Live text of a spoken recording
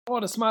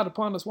Lord, smile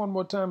upon us one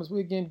more time as we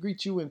again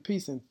greet you in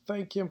peace and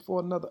thank Him for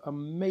another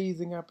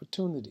amazing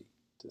opportunity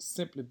to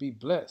simply be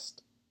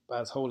blessed by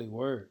His holy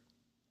word.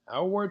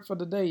 Our word for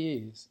today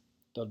is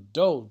the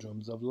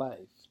doldrums of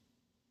life.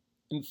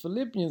 In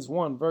Philippians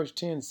 1, verse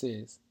 10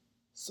 says,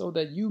 so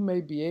that you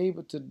may be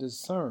able to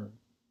discern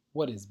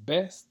what is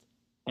best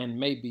and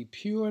may be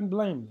pure and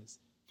blameless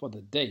for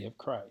the day of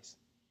Christ.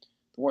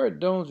 The word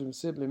doldrum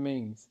simply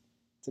means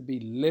to be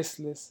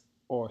listless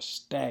or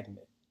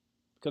stagnant.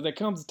 Because there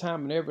comes a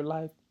time in every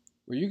life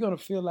where you're going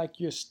to feel like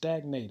you're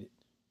stagnated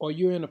or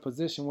you're in a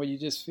position where you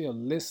just feel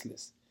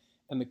listless.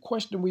 And the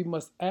question we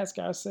must ask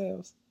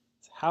ourselves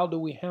is, how do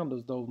we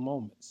handle those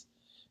moments?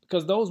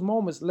 Because those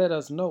moments let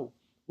us know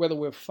whether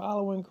we're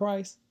following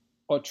Christ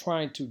or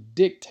trying to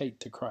dictate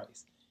to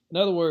Christ. In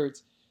other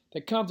words,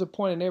 there comes a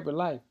point in every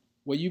life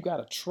where you've got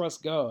to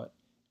trust God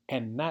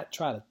and not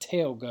try to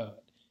tell God.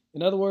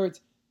 In other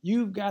words,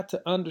 you've got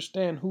to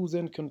understand who's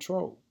in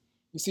control.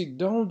 You see,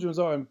 doldrums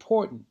are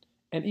important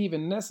and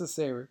even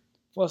necessary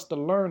for us to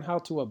learn how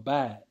to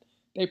abide.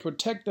 They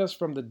protect us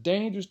from the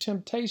dangerous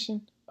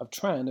temptation of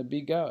trying to be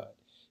God.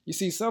 You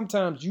see,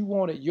 sometimes you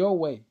want it your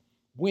way,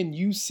 when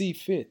you see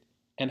fit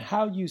and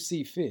how you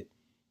see fit.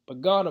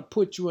 But God will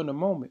put you in a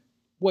moment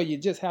where you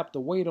just have to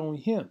wait on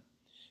Him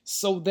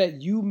so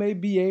that you may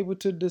be able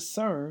to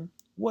discern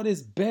what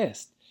is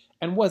best.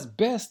 And what's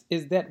best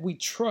is that we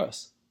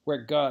trust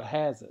where God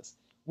has us.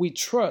 We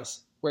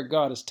trust where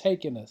God has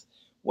taken us.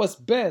 What's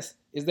best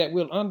is that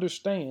we'll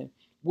understand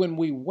when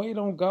we wait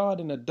on God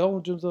in the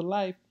doldrums of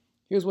life,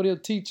 here's what He'll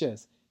teach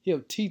us.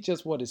 He'll teach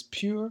us what is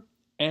pure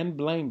and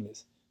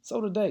blameless. So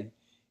today,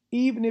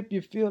 even if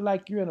you feel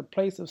like you're in a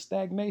place of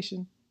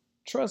stagnation,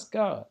 trust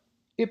God.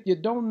 If you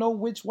don't know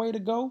which way to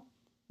go,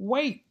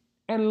 wait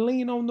and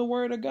lean on the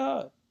word of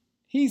God.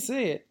 He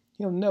said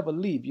He'll never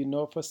leave you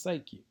nor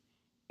forsake you.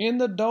 In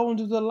the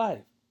doldrums of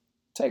life,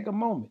 take a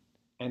moment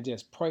and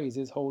just praise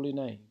His holy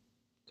name,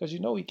 because you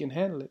know He can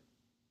handle it.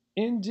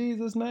 In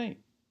Jesus' name,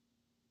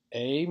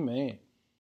 amen.